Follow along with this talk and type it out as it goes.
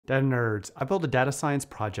Data nerds, I built a data science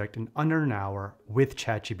project in under an hour with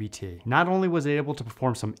ChatGPT. Not only was it able to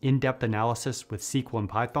perform some in-depth analysis with SQL and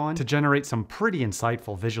Python to generate some pretty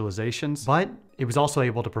insightful visualizations, but it was also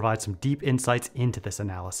able to provide some deep insights into this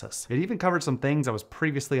analysis. It even covered some things I was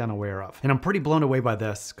previously unaware of. And I'm pretty blown away by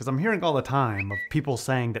this because I'm hearing all the time of people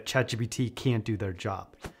saying that ChatGPT can't do their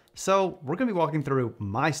job. So we're gonna be walking through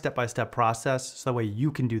my step-by-step process so that way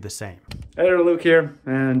you can do the same. Editor Luke here,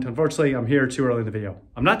 and unfortunately I'm here too early in the video.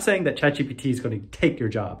 I'm not saying that ChatGPT is gonna take your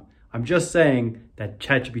job. I'm just saying that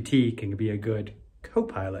ChatGPT can be a good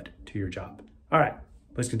co-pilot to your job. All right,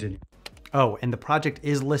 let's continue. Oh, and the project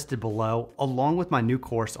is listed below, along with my new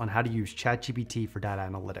course on how to use ChatGPT for data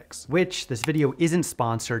analytics, which this video isn't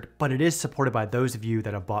sponsored, but it is supported by those of you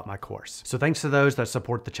that have bought my course. So thanks to those that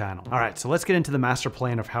support the channel. All right, so let's get into the master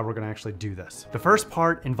plan of how we're gonna actually do this. The first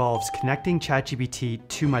part involves connecting ChatGPT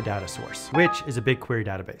to my data source, which is a BigQuery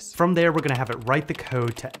database. From there, we're gonna have it write the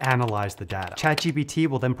code to analyze the data. ChatGPT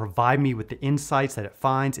will then provide me with the insights that it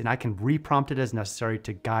finds, and I can reprompt it as necessary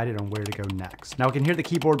to guide it on where to go next. Now I can hear the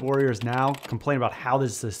keyboard warriors now complain about how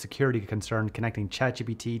this is a security concern connecting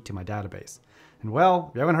ChatGPT to my database. And well,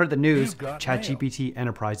 if you haven't heard the news, ChatGPT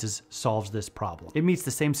Enterprises solves this problem. It meets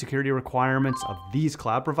the same security requirements of these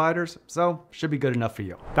cloud providers, so should be good enough for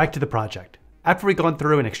you. Back to the project. After we've gone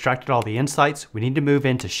through and extracted all the insights, we need to move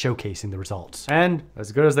into showcasing the results. And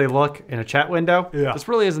as good as they look in a chat window, this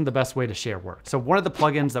really isn't the best way to share work. So one of the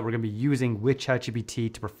plugins that we're gonna be using with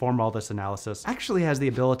ChatGPT to perform all this analysis actually has the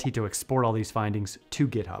ability to export all these findings to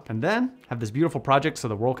GitHub and then have this beautiful project so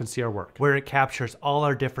the world can see our work, where it captures all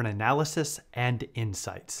our different analysis and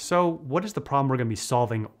insights. So what is the problem we're gonna be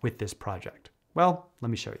solving with this project? Well,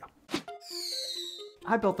 let me show you.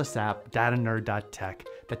 I built this app, datanerd.tech,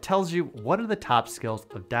 that tells you what are the top skills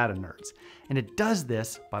of data nerds. And it does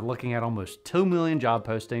this by looking at almost 2 million job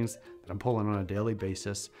postings that I'm pulling on a daily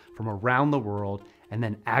basis from around the world, and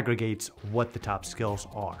then aggregates what the top skills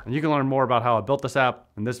are. And you can learn more about how I built this app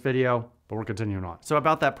in this video, but we're continuing on. So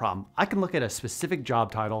about that problem, I can look at a specific job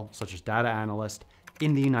title, such as data analyst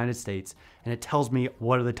in the United States, and it tells me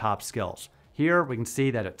what are the top skills. Here we can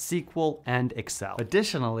see that it's SQL and Excel.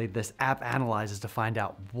 Additionally, this app analyzes to find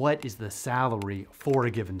out what is the salary for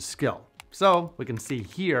a given skill. So we can see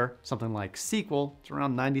here something like SQL, it's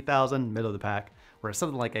around 90,000, middle of the pack, whereas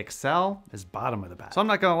something like Excel is bottom of the pack. So I'm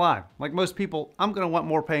not gonna lie, like most people, I'm gonna want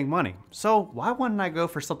more paying money. So why wouldn't I go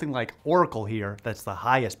for something like Oracle here that's the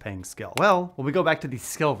highest paying skill? Well, when we go back to these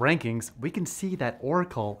skill rankings, we can see that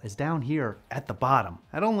Oracle is down here at the bottom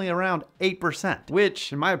at only around 8%,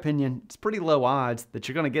 which in my opinion, it's pretty low odds that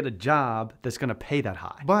you're gonna get a job that's gonna pay that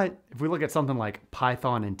high. But if we look at something like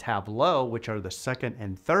Python and Tableau, which are the second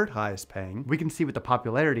and third highest paying, we can see with the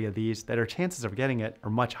popularity of these that our chances of getting it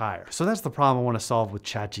are much higher. So that's the problem I wanna solve with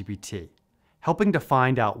ChatGPT, helping to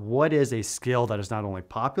find out what is a skill that is not only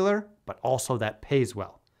popular, but also that pays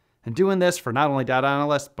well. And doing this for not only data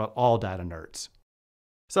analysts, but all data nerds.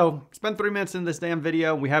 So, spend 3 minutes in this damn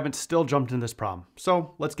video, we haven't still jumped into this problem.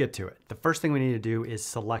 So let's get to it. The first thing we need to do is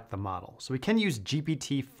select the model. So we can use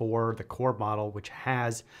GPT-4, the core model, which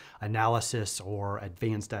has analysis or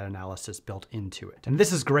advanced data analysis built into it. And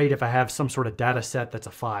this is great if I have some sort of data set that's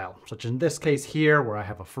a file, such in this case here, where I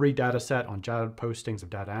have a free data set on job postings of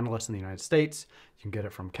data analysts in the United States. You can get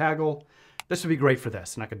it from Kaggle. This would be great for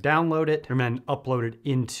this, and I could download it and then upload it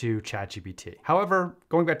into ChatGPT. However,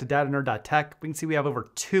 going back to datanerd.tech, we can see we have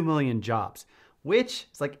over 2 million jobs, which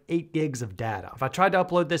is like 8 gigs of data. If I tried to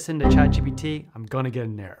upload this into ChatGPT, I'm gonna get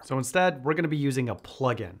an error. So instead, we're gonna be using a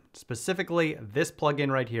plugin, specifically this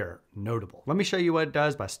plugin right here, Notable. Let me show you what it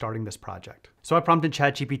does by starting this project. So I prompted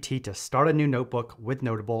ChatGPT to start a new notebook with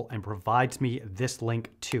Notable and provides me this link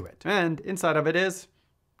to it. And inside of it is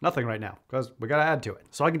nothing right now, because we gotta add to it.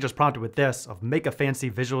 So I can just prompt it with this of make a fancy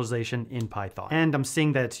visualization in Python. And I'm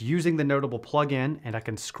seeing that it's using the Notable plugin, and I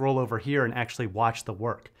can scroll over here and actually watch the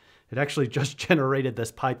work. It actually just generated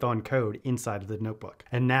this Python code inside of the notebook.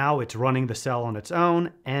 And now it's running the cell on its own,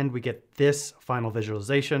 and we get this final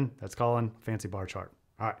visualization that's calling fancy bar chart.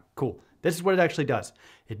 All right, cool. This is what it actually does.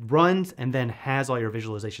 It runs and then has all your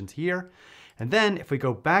visualizations here. And then if we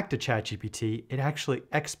go back to ChatGPT, it actually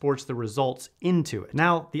exports the results into it.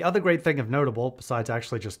 Now, the other great thing of Notable, besides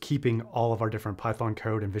actually just keeping all of our different Python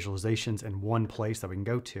code and visualizations in one place that we can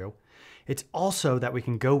go to, it's also that we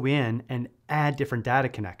can go in and add different data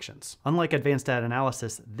connections. Unlike advanced data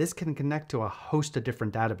analysis, this can connect to a host of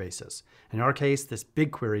different databases. In our case, this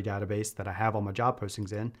BigQuery database that I have all my job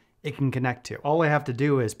postings in, it can connect to. All I have to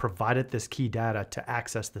do is provide it this key data to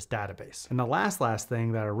access this database. And the last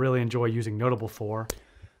thing that I really enjoy using Notable for,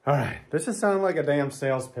 all right, this is sounding like a damn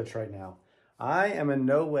sales pitch right now. I am in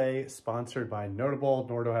no way sponsored by Notable,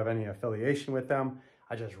 nor do I have any affiliation with them.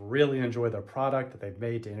 I just really enjoy their product that they've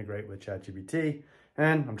made to integrate with ChatGPT,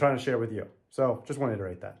 and I'm trying to share it with you. So just want to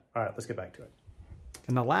iterate that. All right, let's get back to it.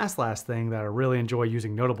 And the last thing that I really enjoy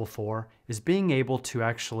using Notable for is being able to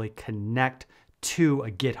actually connect to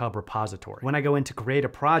a GitHub repository. When I go in to create a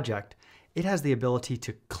project, it has the ability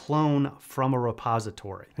to clone from a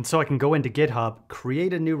repository. And so I can go into GitHub,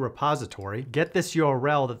 create a new repository, get this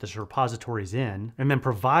URL that this repository is in, and then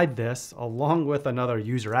provide this along with another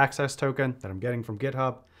user access token that I'm getting from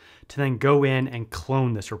GitHub to then go in and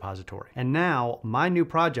clone this repository. And now my new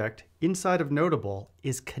project inside of Notable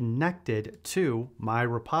is connected to my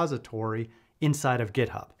repository inside of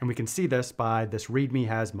GitHub. And we can see this by this README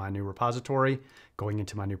has my new repository going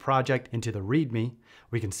into my new project, into the README.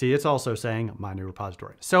 We can see it's also saying my new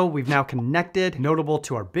repository. So we've now connected Notable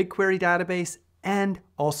to our BigQuery database and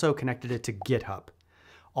also connected it to GitHub.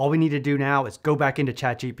 All we need to do now is go back into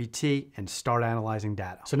ChatGPT and start analyzing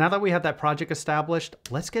data. So now that we have that project established,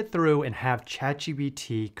 let's get through and have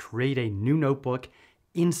ChatGPT create a new notebook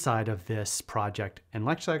inside of this project, and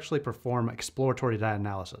let's actually perform exploratory data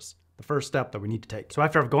analysis. The first step that we need to take. So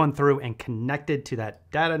after I've gone through and connected to that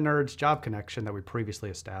Data Nerds job connection that we previously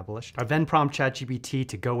established, I then prompt ChatGPT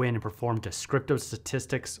to go in and perform descriptive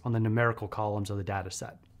statistics on the numerical columns of the data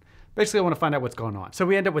set. Basically, I want to find out what's going on. So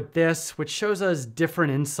we end up with this, which shows us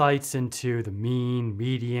different insights into the mean,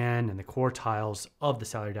 median, and the quartiles of the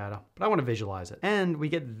salary data, but I want to visualize it. And we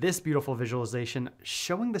get this beautiful visualization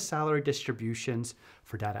showing the salary distributions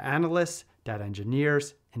for data analysts, data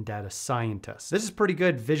engineers, and data scientists. This is pretty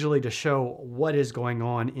good visually to show what is going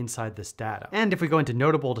on inside this data. And if we go into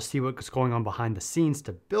Notable to see what's going on behind the scenes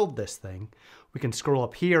to build this thing, we can scroll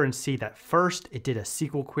up here and see that first it did a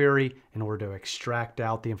SQL query in order to extract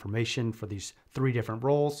out the information for these 3 different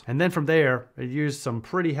roles. And then from there, it used some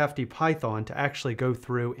pretty hefty Python to actually go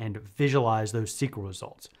through and visualize those SQL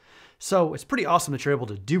results. So it's pretty awesome that you're able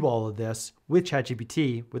to do all of this with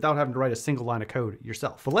ChatGPT without having to write a single line of code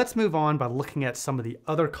yourself. But let's move on by looking at some of the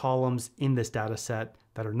other columns in this data set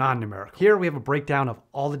that are non-numerical. Here we have a breakdown of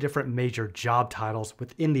all the different major job titles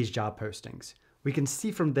within these job postings. We can see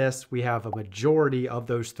from this, we have a majority of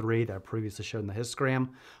those 3 that I previously showed in the histogram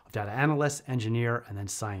of data analyst, engineer, and then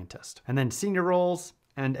scientist. And then senior roles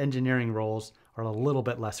and engineering roles are a little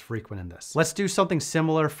bit less frequent in this. Let's do something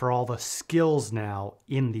similar for all the skills now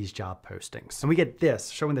in these job postings. And we get this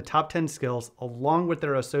showing the top 10 skills along with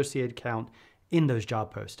their associated count in those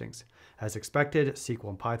job postings. As expected, SQL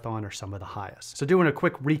and Python are some of the highest. So doing a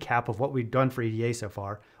quick recap of what we've done for EDA so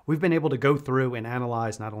far, we've been able to go through and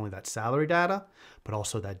analyze not only that salary data, but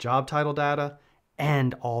also that job title data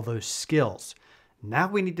and all those skills. Now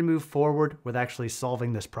we need to move forward with actually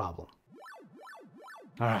solving this problem.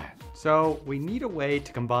 All right, so we need a way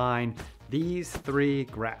to combine these 3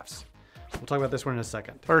 graphs. We'll talk about this one in a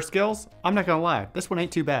second. For skills, I'm not gonna lie, this one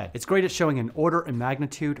ain't too bad. It's great at showing an order and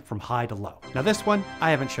magnitude from high to low. Now this one,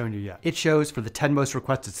 I haven't shown you yet. It shows for the 10 most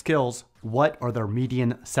requested skills, what are their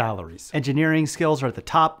median salaries. Engineering skills are at the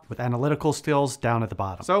top with analytical skills down at the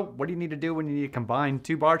bottom. So what do you need to do when you need to combine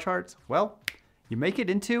 2 bar charts? Well, you make it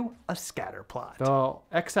into a scatter plot. The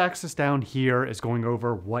x-axis down here is going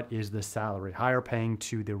over what is the salary, higher paying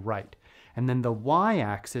to the right. And then the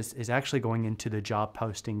y-axis is actually going into the job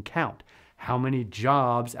posting count. How many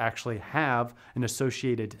jobs actually have an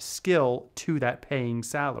associated skill to that paying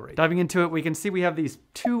salary? Diving into it, we can see we have these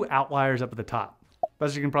 2 outliers up at the top.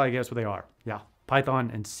 Best you can probably guess what they are. Yeah,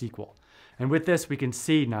 Python and SQL. And with this, we can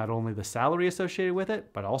see not only the salary associated with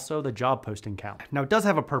it, but also the job posting count. Now it does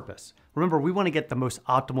have a purpose. Remember, we want to get the most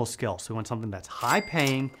optimal skill. So we want something that's high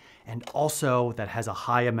paying and also that has a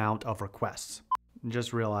high amount of requests.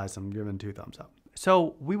 Just realize I'm giving 2 thumbs up.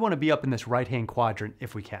 So we want to be up in this right-hand quadrant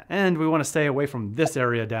if we can. And we want to stay away from this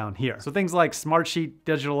area down here. So things like Smartsheet,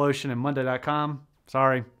 DigitalOcean, and Monday.com,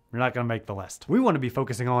 sorry, you're not going to make the list. We want to be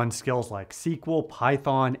focusing on skills like SQL,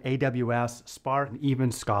 Python, AWS, Spark, and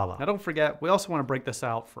even Scala. Now don't forget, we also want to break this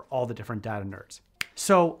out for all the different data nerds.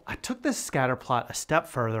 So I took this scatter plot a step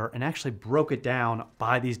further and actually broke it down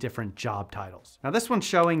by these different job titles. Now this one's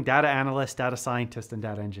showing data analyst, data scientist, and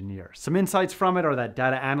data engineer. Some insights from it are that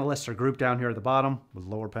data analysts are grouped down here at the bottom with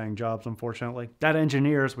lower paying jobs, unfortunately. Data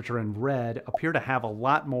engineers, which are in red, appear to have a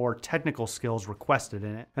lot more technical skills requested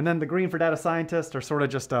in it. And then the green for data scientists are sort of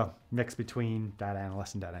just a mix between data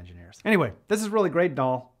analysts and data engineers. Anyway, this is really great and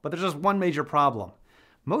all, but there's just one major problem.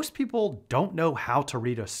 Most people don't know how to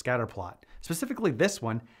read a scatter plot. Specifically this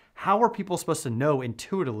one, how are people supposed to know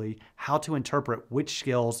intuitively how to interpret which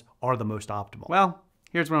skills are the most optimal? Well,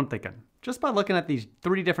 here's what I'm thinking. Just by looking at these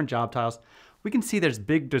 3 different job titles, we can see there's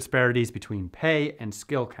big disparities between pay and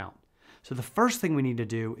skill count. So the first thing we need to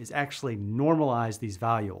do is actually normalize these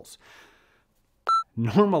values.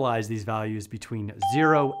 Normalize these values between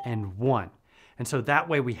 0 and 1. And so that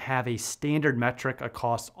way we have a standard metric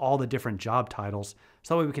across all the different job titles,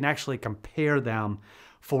 so that way we can actually compare them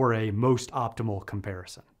for a most optimal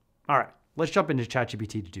comparison. All right, let's jump into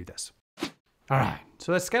ChatGPT to do this. All right,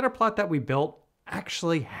 so the scatter plot that we built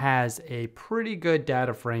actually has a pretty good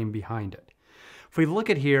data frame behind it. If we look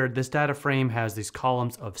at here, this data frame has these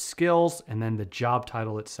columns of skills and then the job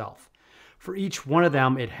title itself. For each one of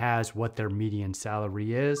them, it has what their median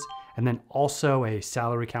salary is, and then also a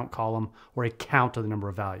salary count column or a count of the number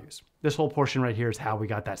of values. This whole portion right here is how we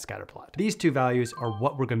got that scatter plot. These two values are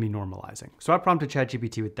what we're gonna be normalizing. So I prompted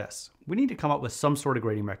ChatGPT with this. We need to come up with some sort of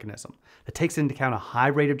grading mechanism that takes into account a high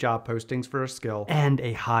rate of job postings for a skill and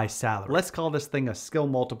a high salary. Let's call this thing a skill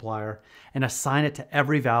multiplier and assign it to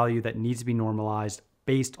every value that needs to be normalized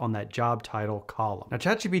based on that job title column. Now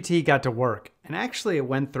ChatGPT got to work, and actually it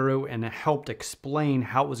went through and it helped explain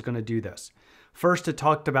how it was gonna do this. First, it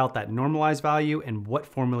talked about that normalized value and what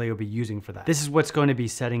formula you'll be using for that. This is what's going to be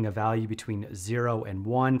setting a value between 0 and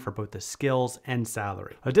 1 for both the skills and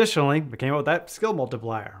salary. Additionally, we came up with that skill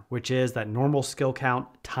multiplier, which is that normal skill count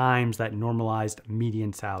times that normalized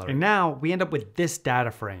median salary. And now we end up with this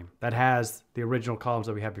data frame that has the original columns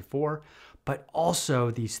that we had before, but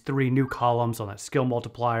also these 3 new columns on that skill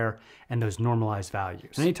multiplier and those normalized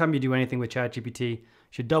values. Anytime you do anything with ChatGPT, you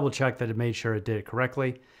should double check that it made sure it did it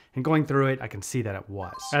correctly. And going through it, I can see that it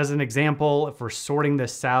was. As an example, if we're sorting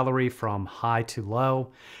this salary from high to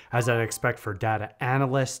low, as I'd expect for data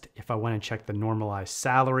analyst, if I went and checked the normalized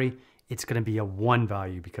salary, it's gonna be a 1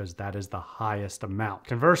 value because that is the highest amount.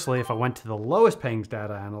 Conversely, if I went to the lowest paying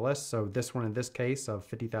data analyst, so this one in this case of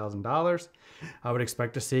 $50,000, I would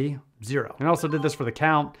expect to see 0. And I also did this for the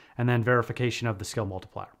count and then verification of the skill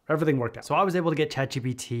multiplier. Everything worked out. So I was able to get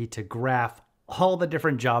ChatGPT to graph all the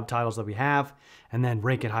different job titles that we have and then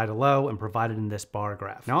rank it high to low and provide it in this bar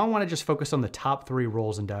graph. Now I wanna just focus on the top 3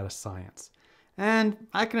 roles in data science. And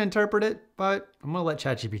I can interpret it, but I'm gonna let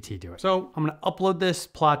ChatGPT do it. So I'm gonna upload this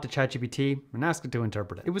plot to ChatGPT and ask it to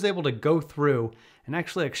interpret it. It was able to go through and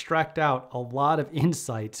actually extract out a lot of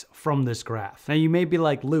insights from this graph. Now you may be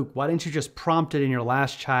like, Luke, why didn't you just prompt it in your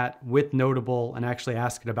last chat with Notable and actually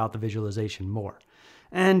ask it about the visualization more?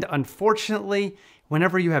 And unfortunately,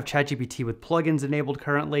 whenever you have ChatGPT with plugins enabled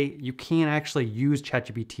currently, you can't actually use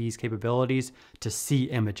ChatGPT's capabilities to see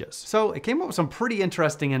images. So it came up with some pretty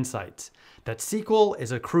interesting insights. That SQL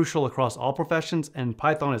is crucial across all professions and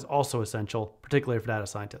Python is also essential, particularly for data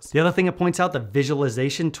scientists. The other thing it points out, the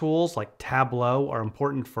visualization tools like Tableau are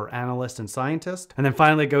important for analysts and scientists. And then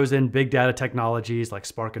finally it goes in big data technologies like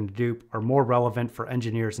Spark and Hadoop are more relevant for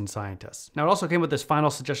engineers and scientists. Now it also came with this final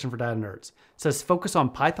suggestion for data nerds. It says focus on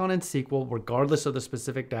Python and SQL regardless of the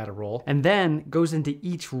specific data role, and then goes into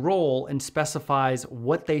each role and specifies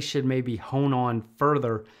what they should maybe hone on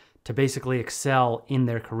further to basically excel in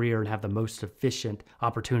their career and have the most efficient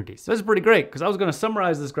opportunities. So this is pretty great because I was going to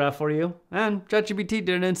summarize this graph for you and ChatGPT did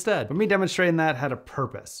it instead. But me demonstrating that had a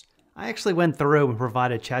purpose. I actually went through and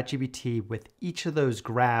provided ChatGPT with each of those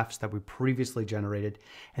graphs that we previously generated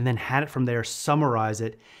and then had it from there summarize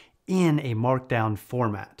it in a markdown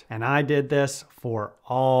format. And I did this for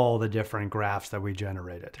all the different graphs that we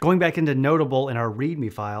generated. Going back into Notable in our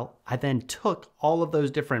README file, I then took all of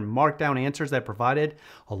those different markdown answers that I provided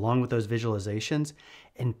along with those visualizations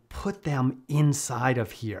and put them inside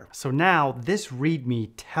of here. So now this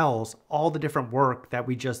README tells all the different work that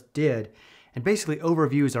we just did and basically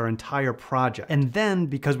overviews our entire project. And then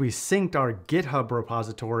because we synced our GitHub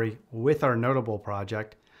repository with our Notable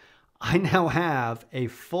project, I now have a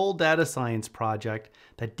full data science project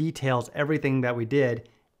that details everything that we did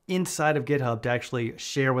inside of GitHub to actually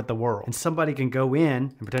share with the world. And somebody can go in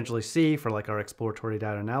and potentially see for like our exploratory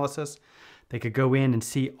data analysis, they could go in and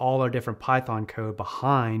see all our different Python code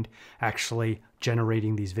behind actually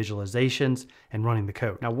generating these visualizations and running the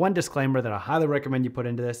code. Now, one disclaimer that I highly recommend you put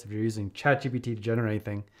into this if you're using ChatGPT to generate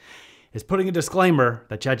anything is putting a disclaimer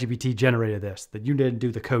that ChatGPT generated this, that you didn't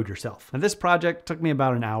do the code yourself. Now this project took me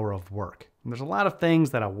about an hour of work. And there's a lot of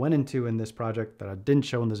things that I went into in this project that I didn't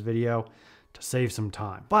show in this video to save some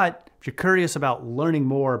time. But if you're curious about learning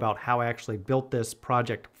more about how I actually built this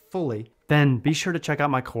project fully, then be sure to check out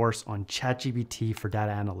my course on ChatGPT for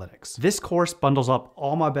data analytics. This course bundles up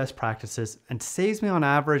all my best practices and saves me on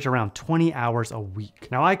average around 20 hours a week.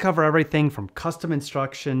 Now I cover everything from custom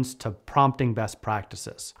instructions to prompting best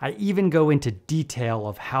practices. I even go into detail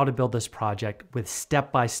of how to build this project with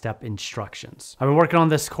step-by-step instructions. I've been working on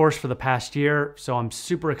this course for the past year, so I'm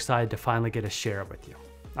super excited to finally get to share it with you.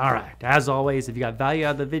 All right, as always, if you got value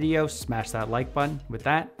out of the video, smash that like button. With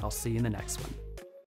that, I'll see you in the next one.